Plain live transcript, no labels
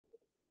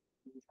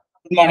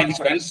Good morning,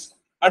 students.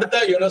 At the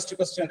university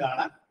question,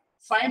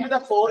 find the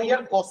Fourier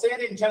cosine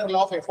integral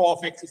of f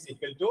of x is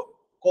equal to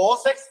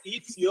cos x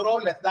is 0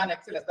 less than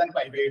x less than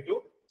pi by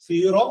 2,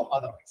 0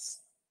 otherwise.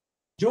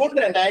 June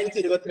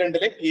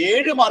 2022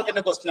 7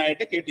 മാർക്കിന്റെ question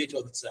ആയിട്ട് KTU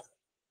ചോദിച്ചത്.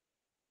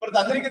 അപ്പോൾ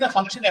തന്നിരിക്കുന്ന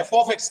function f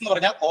of x എന്ന്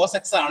പറഞ്ഞാൽ cos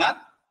x ആണ്.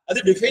 അത്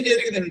define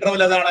ചെയ്തിരിക്കുന്ന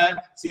ഇന്റർവൽ ഏതാണ്?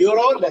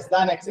 0 less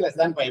than x less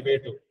than pi by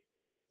 2.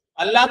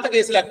 അല്ലാത്ത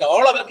കേസിലൊക്കെ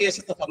all other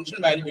cases the function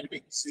value will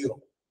be 0.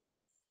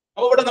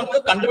 അപ്പോൾ ഇവിടെ നമുക്ക്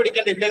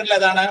കണ്ടുപിടിക്കേണ്ട ഇന്റഗ്രൽ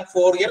ഏതാണ്?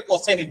 Fourier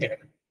cosine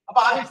integral. അപ്പൊ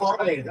ആദ്യം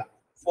ഫോർമുല എഴുതാം.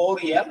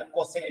 Fourier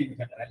cosine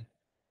integral.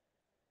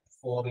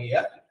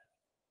 Fourier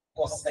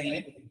cosine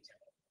integral.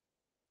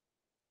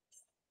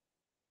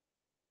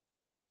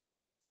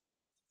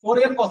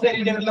 Fourier cosine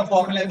ഇന്റഗ്രലിന്റെ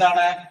ഫോർമുല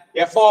എന്താണ്?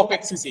 f of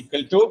x is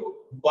equal to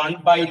 1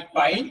 by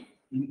pi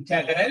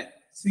integral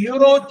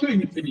 0 to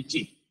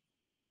infinity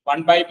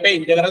 1 by pi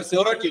integral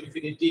 0 to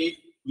infinity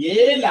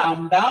a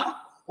lambda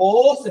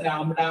cos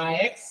lambda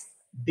x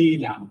d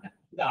lambda.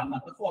 ഇതാണ്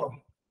നമ്മുടെ formula.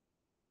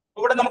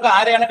 ഇവിടെ നമുക്ക്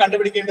ആരെയാണ്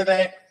കണ്ടുപിടിക്കേണ്ടത്?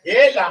 A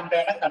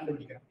ലാംഡയാണ്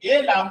കണ്ടുപിടിക്കണം. A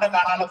lambda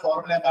കാണാനുള്ള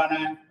ഫോർമുല എന്താണ്?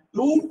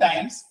 2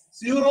 times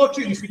 0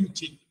 to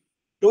infinity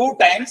 2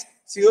 times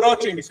 0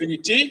 to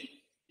infinity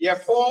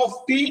f of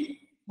t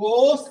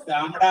cos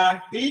lambda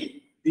t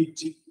dt.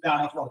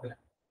 ഇതാണ് formula.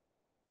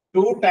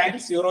 2 times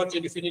 0 to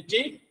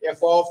infinity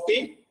f of t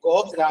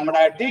cos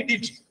lambda t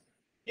dt.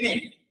 ഇനി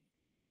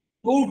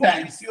 2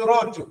 times 0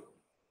 to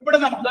ഇവിടെ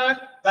നമുക്ക്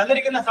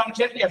തന്നിരിക്കുന്ന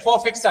ഫംഗ്ഷൻ f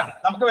of x ആണ്.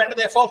 നമുക്ക് വേണ്ടത്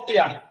f of t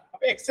ആണ്.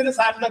 അപ്പൊ x ന്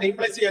സ്ഥാനത്ത്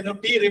റീപ്ലേസ് ചെയ്യുന്നു,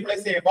 t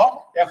റീപ്ലേസ് ചെയ്യുമ്പോൾ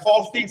f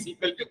of t is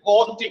equal to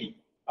cos t.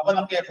 അപ്പൊ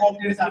നമുക്ക് f of t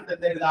യുടെ സ്ഥാനത്ത്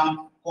എന്ത് എഴുതാം?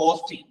 cos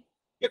t.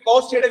 ഈ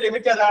cos t യുടെ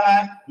ലിമിറ്റ് ഏതാണ്?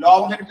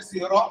 Lower limit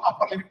 0,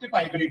 upper limit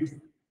pi by 2.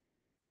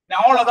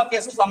 Now all other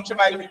cases function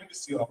value will be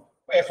 0.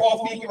 അപ്പൊ f of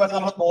t ക്ക് പകരം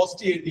നമ്മൾ cos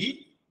t എഴുതി,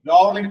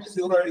 ലോവർ ലിമിറ്റ്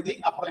 0 എഴുതി,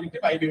 അപ്പർ ലിമിറ്റ്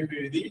pi by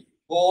 2 എഴുതി,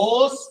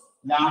 cos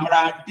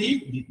lambda t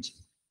dt.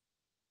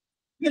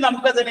 ഇനി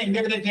നമുക്ക് അതിനെ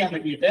ഇന്റഗ്രേറ്റ് ചെയ്യാൻ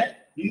വേണ്ടിയിട്ട്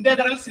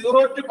integral 0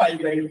 to pi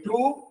by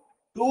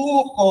 2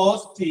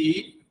 cos t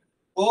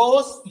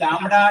cos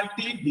lambda t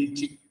dt.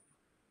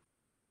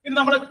 ഇനി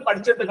നമ്മൾ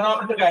പഠിച്ച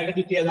ട്രിഗണോമെട്രിക്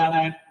ഐഡന്റിറ്റി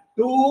ഏതാണ്?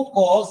 2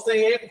 cos a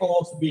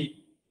cos b.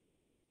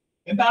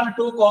 എന്താണ്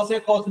 2 cos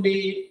a cos b?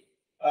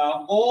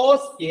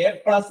 cos a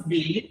plus b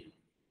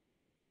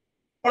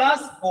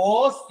plus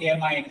cos a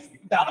minus b.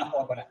 ഇതാണ്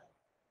ഫോർമുല.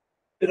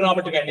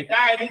 Trigonometric identity.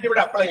 ആ identity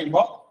ഇവിടെ apply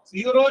ചെയ്യുമ്പോൾ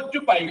 0 to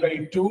pi by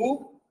 2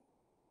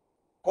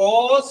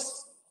 cos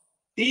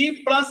t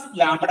plus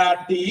lambda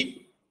t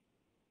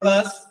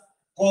plus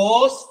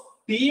cos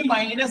t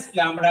minus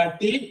lambda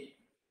t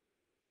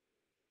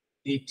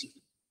dt.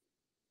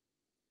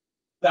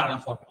 ഇതാണ്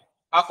formula.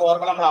 ആ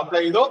formula നമ്മൾ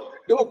apply ചെയ്തു.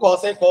 2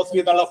 cos a cos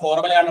b എന്നുള്ള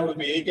ഫോർമുലയാണ് നമ്മൾ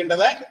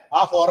ഉപയോഗിക്കേണ്ടത്.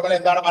 ആ ഫോർമുല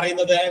എന്താണ്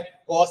പറയുന്നത്?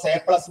 cos a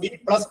plus b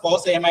plus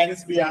cos a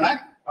minus b ആണ്.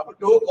 അപ്പൊ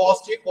 2 cos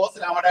t cos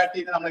lambda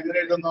t നമ്മൾ എങ്ങനെ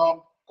എഴുതുന്നു?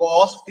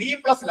 cos t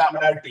plus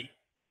lambda t.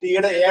 t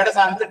യുടെ a യുടെ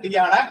സ്ഥാനത്ത് t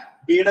ആണ്,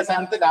 b യുടെ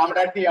സ്ഥാനത്ത്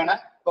lambda t ആണ്.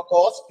 അപ്പൊ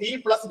cos t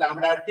plus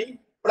lambda t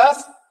plus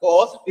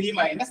cos t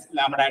minus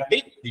lambda t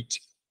dt.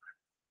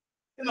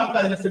 നമുക്ക്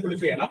അതിനെ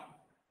സിംപ്ലിഫൈ ചെയ്യണം.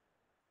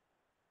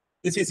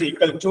 This is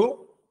equal to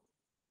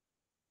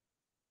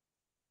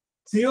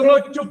 0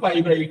 to pi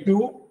by 2.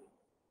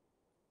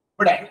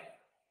 ഇവിടെ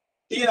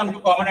t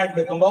നമുക്ക് കോമൺ ആയിട്ട്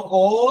എടുക്കുമ്പോൾ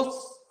cos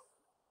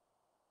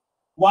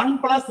 1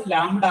 plus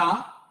lambda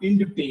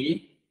into t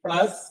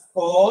plus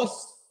cos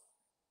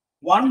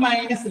 1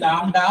 minus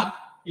lambda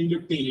into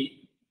t.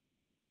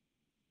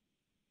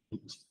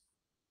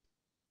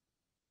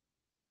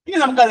 ഇനി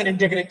നമുക്ക് അതിന്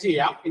ഇന്റഗ്രേറ്റ്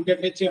ചെയ്യാം.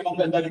 ഇന്റഗ്രേറ്റ് ചെയ്യുമ്പോൾ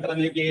നമുക്ക് എന്താ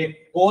കിട്ടുന്നത്?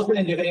 കോസിന്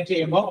ഇന്റഗ്രേറ്റ്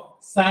ചെയ്യുമ്പോൾ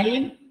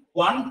sin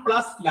 1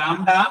 plus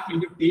lambda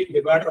into t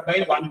divided by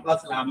 1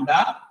 plus lambda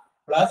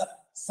plus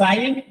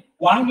sin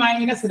 1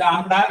 minus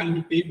lambda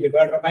into t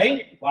divided by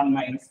 1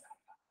 minus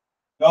lambda.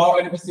 Lower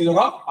limit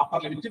 0,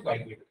 upper limit pi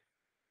by 2.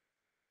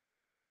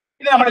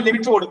 ഇനി നമ്മൾ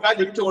ലിമിറ്റ് കൊടുക്കുക.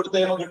 ലിമിറ്റ് കൊടുത്ത്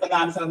നമുക്ക്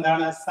കിട്ടുന്ന ആൻസർ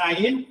എന്താണ്?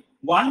 sin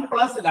 1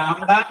 plus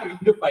lambda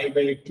into pi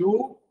by 2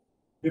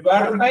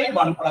 divided by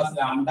 1 plus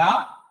lambda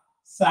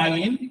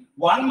sin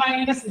 1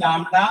 minus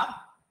lambda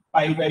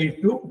pi by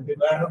 2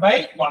 divided by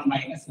 1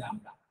 minus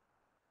lambda.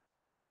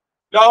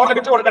 Lower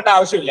limit കൊടുക്കേണ്ട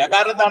ആവശ്യമില്ല.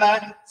 കാരണം എന്താണ്?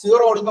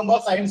 0 കൊടുക്കുമ്പോൾ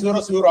sin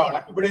 0 0 ആണ്,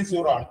 ഇവിടെയും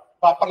 0 ആണ്.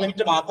 അപ്പൊ അപ്പർ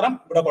ലിമിറ്റ് മാത്രം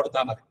ഇവിടെ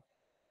കൊടുത്താൽ മതി.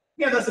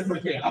 ഇനി അത്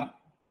സിംപ്ലിഫൈ ചെയ്യണം.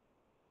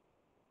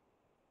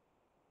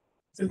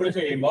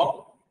 സിംപ്ലിഫൈ ചെയ്യുമ്പോൾ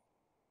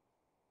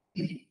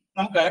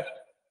നമുക്ക്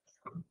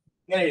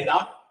ഇങ്ങനെ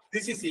എഴുതാം.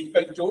 This is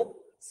equal to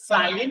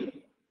sin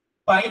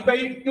pi by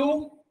 2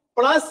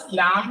 plus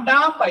lambda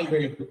pi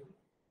by 2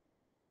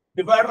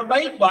 divided by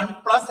 1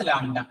 plus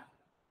lambda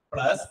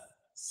plus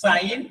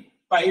sin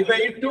pi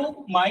by 2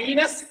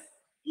 minus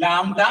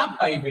lambda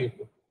pi by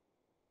 2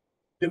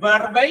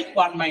 divided by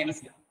 1 minus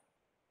lambda.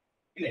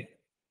 ഇല്ലേ?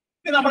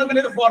 ഇത് നമ്മൾ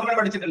ഇതിന്റെ ഒരു ഫോർമുല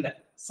പഠിച്ചിട്ടുണ്ട്.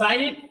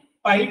 sin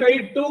pi by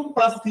 2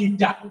 plus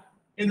theta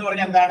എന്ന്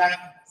പറഞ്ഞാൽ എന്താണ്?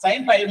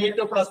 sin pi by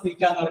 2 plus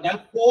theta എന്ന് പറഞ്ഞാൽ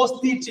cos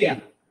theta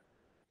ആണ്.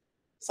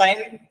 sin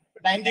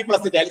 90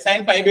 plus theta, sin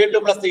pi by 2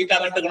 plus theta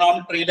എന്ന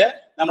ട്രിഗണോമെട്രിയിൽ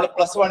നമ്മൾ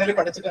 +1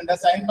 പഠിച്ചിട്ടുണ്ട്.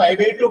 sin pi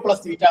by 2 plus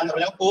theta എന്ന്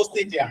പറഞ്ഞാൽ cos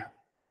theta ആണ്.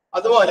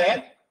 അതുപോലെ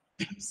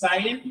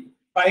sin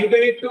pi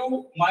by 2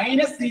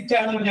 minus theta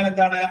എന്ന് പറഞ്ഞാൽ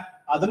എന്താണ്?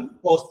 അതും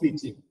cos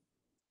theta.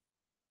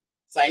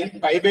 Sine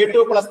pi by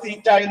 2 plus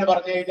theta എന്ന്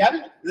പറഞ്ഞു കഴിഞ്ഞാൽ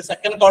ഇത്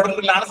സെക്കൻഡ്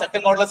ക്വാഡ്രന്റിലാണ്.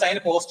 സെക്കൻഡ് ക്വാഡ്രന്റിൽ സൈൻ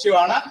പോസിറ്റീവ്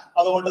ആണ്,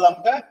 അതുകൊണ്ട്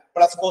നമുക്ക്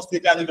പ്ലസ് കോസ്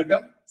തീറ്റ എന്ന്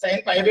കിട്ടും. Sine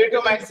pi by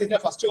 2 minus theta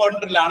first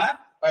ക്വാഡ്രന്റിലാണ്,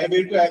 pi by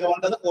 2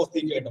 ആയതുകൊണ്ട് അത് കോസ്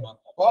തീറ്റ ആയിട്ട്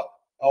മാറും. അപ്പൊ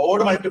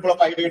odd multiple of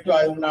pi by 2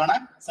 ആയതുകൊണ്ടാണ്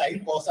സൈൻ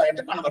കോസ്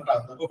ആയിട്ട് കൺവെർട്ട്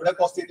ആകുന്നത്. അപ്പൊ ഇവിടെ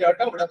കോസ് തീറ്റ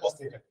ആയിട്ട് ഇവിടെ കോസ്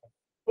തീറ്റ.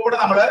 അപ്പൊ ഇവിടെ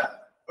നമ്മള്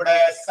ഇവിടെ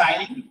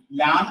sine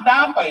lambda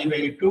pi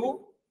by 2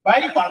 by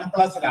 1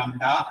 plus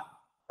lambda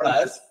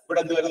plus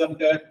ഇവിടെ എന്ത് വരും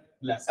നമുക്ക്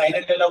സൈൻ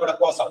അല്ലല്ലോ ഇവിടെ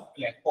കോസ് ആവും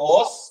അല്ലെ,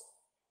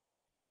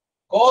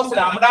 cos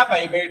lambda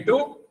pi by 2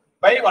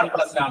 by 1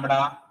 plus lambda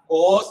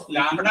cos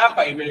lambda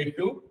pi by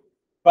 2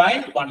 by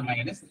 1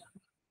 minus lambda.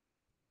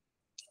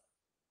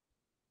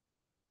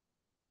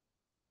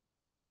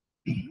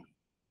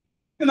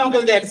 നമുക്ക്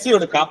ഇതിന്റെ LC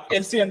എടുക്കാം.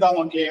 LC എന്താ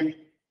നോക്കിയേ,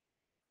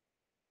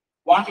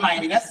 1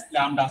 minus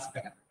lambda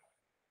square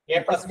a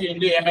plus b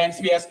into a minus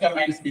b square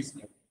minus b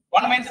square.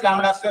 1 minus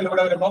lambda square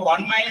ഇവിടെ വരുമ്പോൾ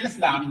 1 minus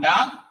lambda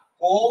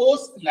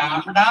cos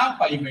lambda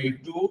pi by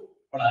 2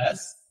 plus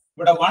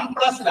ഇവിടെ 1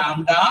 plus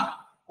lambda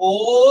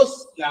cos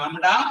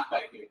lambda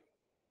by 2.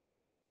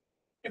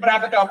 ഈ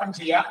bracket open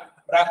ചെയ്യാം.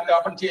 Bracket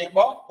open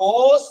ചെയ്യുമ്പോൾ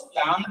cos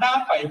lambda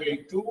pi by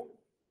 2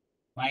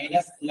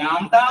 minus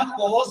lambda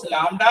cos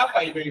lambda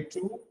pi by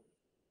 2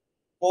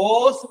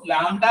 cos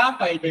lambda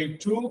pi by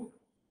 2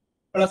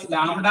 plus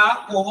lambda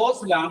cos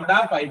lambda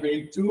pi by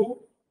 2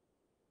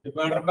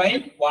 divided by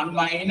 1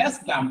 minus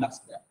lambda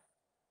square.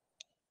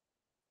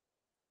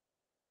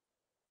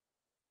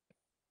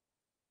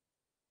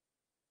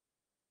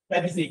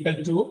 That is equal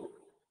to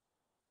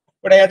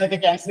ഇവിടെ ഏതൊക്കെ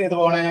cancel ചെയ്ത്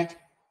പോണേ,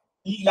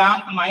 ഈ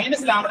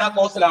minus lambda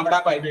cos lambda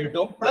pi by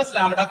 2 plus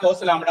lambda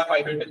cos lambda pi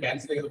by 2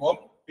 cancel ചെയ്ത് പോകും.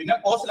 പിന്നെ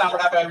cos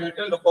lambda pi by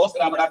 2 cos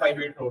lambda pi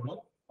by 2 ഉള്ളൂ.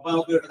 അപ്പൊ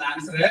നമുക്ക് കിട്ടുന്ന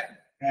ആൻസർ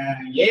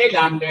എ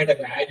ലാംഡയുടെ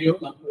വാല്യൂ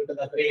നമുക്ക്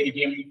കിട്ടുന്നത്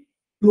എത്രയായിരിക്കും,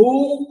 2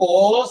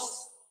 cos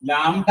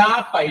lambda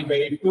pi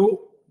by 2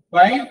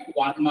 by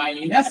 1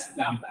 minus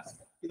lambda.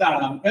 ഇതാണ്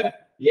നമുക്ക്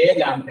എ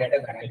ലാംഡയുടെ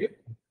വാല്യൂ.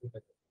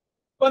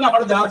 അപ്പൊ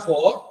നമ്മൾ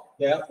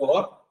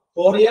therefore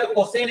Fourier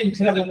cosine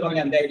integral എന്ന്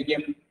പറഞ്ഞാൽ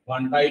എന്തായിരിക്കും,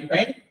 1 by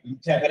pi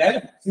integral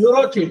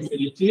 0 to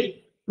infinity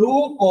 2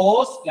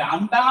 cos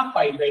lambda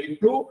pi by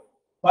 2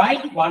 by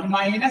 1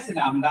 minus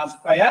lambda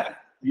square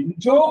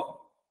into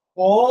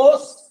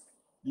cos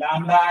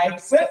lambda x.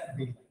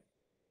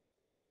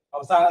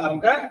 അവസാനം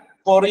നമുക്ക്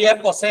Fourier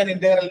cosine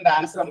integralന്റെ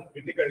ആൻസർ നമുക്ക്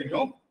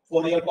കിട്ടിക്കഴിഞ്ഞു.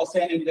 Fourier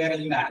cosine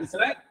integralന്റെ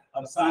ആൻസർ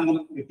അവസാനം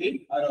നമുക്ക് കിട്ടി.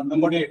 അത് ഒന്നും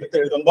കൂടി എടുത്ത്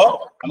എഴുതുമ്പോൾ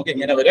നമുക്ക്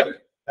ഇങ്ങനെ വരും,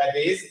 that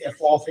is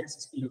f of x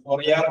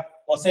Fourier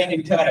cosine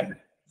integral.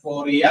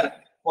 Fourier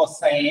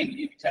cosine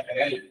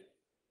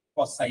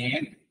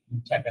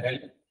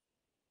integral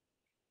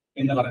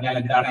എന്ന് പറഞ്ഞാൽ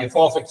എന്താണ്, f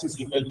of x is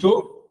equal to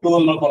 2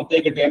 നമ്മൾ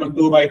പുറത്തേക്ക് കിട്ടിയപ്പോൾ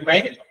 2 by pi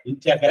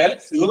integral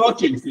 0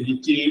 to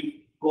infinity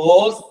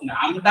cos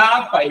lambda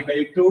pi by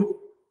 2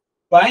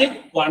 by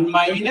 1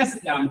 minus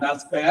lambda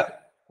square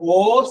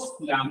cos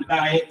lambda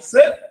x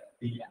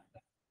d lambda.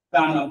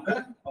 ഇതാണ് നമുക്ക്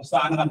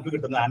അവസാനം നമുക്ക്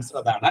കിട്ടുന്ന ആൻസർ.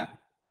 അതാണ്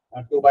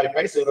 2 by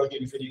pi 0 to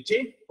infinity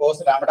cos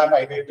lambda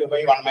pi by 2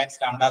 by 1 minus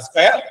lambda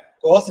square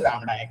cos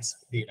lambda x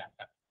d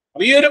lambda.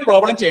 അപ്പൊ ഈ ഒരു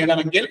problem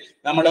ചെയ്യണമെങ്കിൽ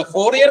നമ്മൾ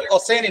ഫോറിയർ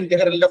കൊസൈൻ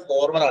ഇന്റഗ്രലിന്റെ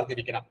ഫോർമുല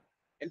അറിഞ്ഞിരിക്കണം.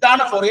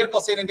 എന്താണ് ഫോറിയർ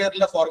കൊസൈൻ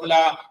ഇന്റഗ്രലിന്റെ formula,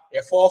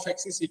 f of x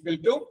is equal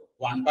to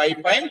 1 by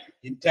pi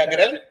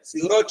integral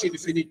 0 to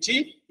infinity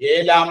a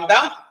lambda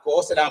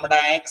cos lambda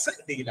x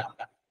d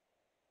lambda.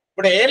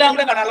 ഇവിടെ a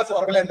lambda കാണാനുള്ള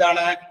ഫോർമുല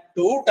എന്താണ്,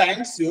 2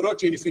 times 0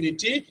 to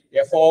infinity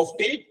f of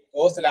t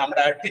cos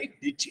lambda t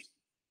dt.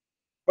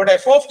 ഇവിടെ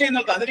f of t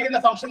എന്ന് തന്നിരിക്കുന്ന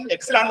function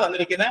x ലാണ്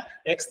തന്നിരിക്കുന്നത്.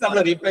 x നമ്മൾ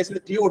replace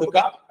ചെയ്ത് t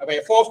കൊടുക്കുക. അപ്പൊ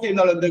f of t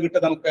എന്നുള്ളത് എന്ത്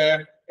കിട്ടും നമുക്ക്,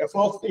 f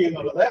of t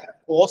എന്നുള്ളത്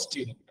cos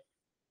t.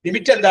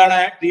 ലിമിറ്റ് എന്താണ്,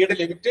 t യുടെ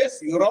limit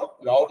 0,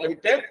 lower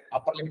limit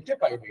upper limit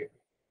pi by 2.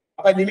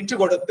 അപ്പൊ ലിമിറ്റ്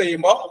കൊടുത്തു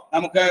കഴിയുമ്പോൾ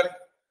നമുക്ക്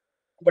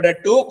ഇവിടെ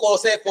 2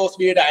 cos a cos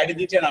b യുടെ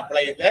ഐഡന്റിറ്റി ആണ്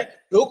അപ്ലൈ ചെയ്തത്.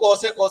 2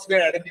 cos a cos b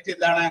യുടെ ഐഡന്റിറ്റി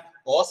എന്താണ്,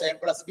 cos a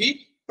plus b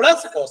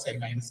plus cos a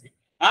minus b.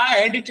 ആ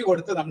ഐഡന്റിറ്റി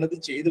കൊടുത്ത് നമ്മൾ ഇത്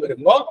ചെയ്തു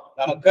വരുമ്പോൾ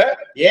നമുക്ക്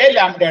a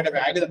ലാംഡയുടെ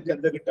വാല്യൂ നമുക്ക്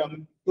എന്ത് കിട്ടും,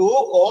 2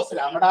 cos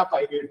lambda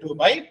pi by 2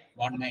 by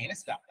 1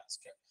 minus lambda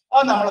square.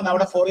 അത് നമ്മൾ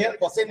നമ്മുടെ Fourier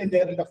cosine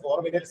integralന്റെ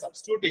ഫോർമുലയിൽ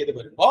സബ്സ്റ്റിറ്റ്യൂട്ട് ചെയ്ത്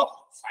വരുമ്പോൾ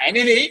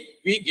finally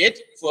we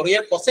get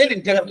Fourier cosine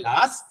integral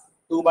as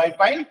 2 by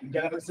pi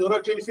integral 0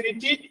 to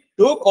infinity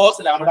 2 cos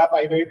lambda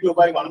pi by 2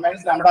 by 1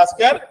 minus lambda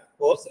square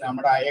cos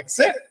lambda x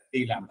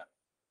d lambda.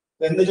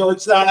 എന്ത്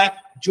ചോദിച്ചതാണ്,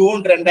 June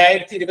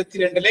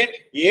 2022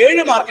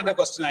 7 മാർക്കിന്റെ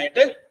question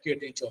ആയിട്ട്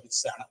KTU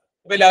ചോദിച്ചതാണ്.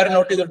 അപ്പൊ എല്ലാവരും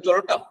നോട്ട്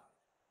ചെയ്തെടുത്തോളൂ കേട്ടോ.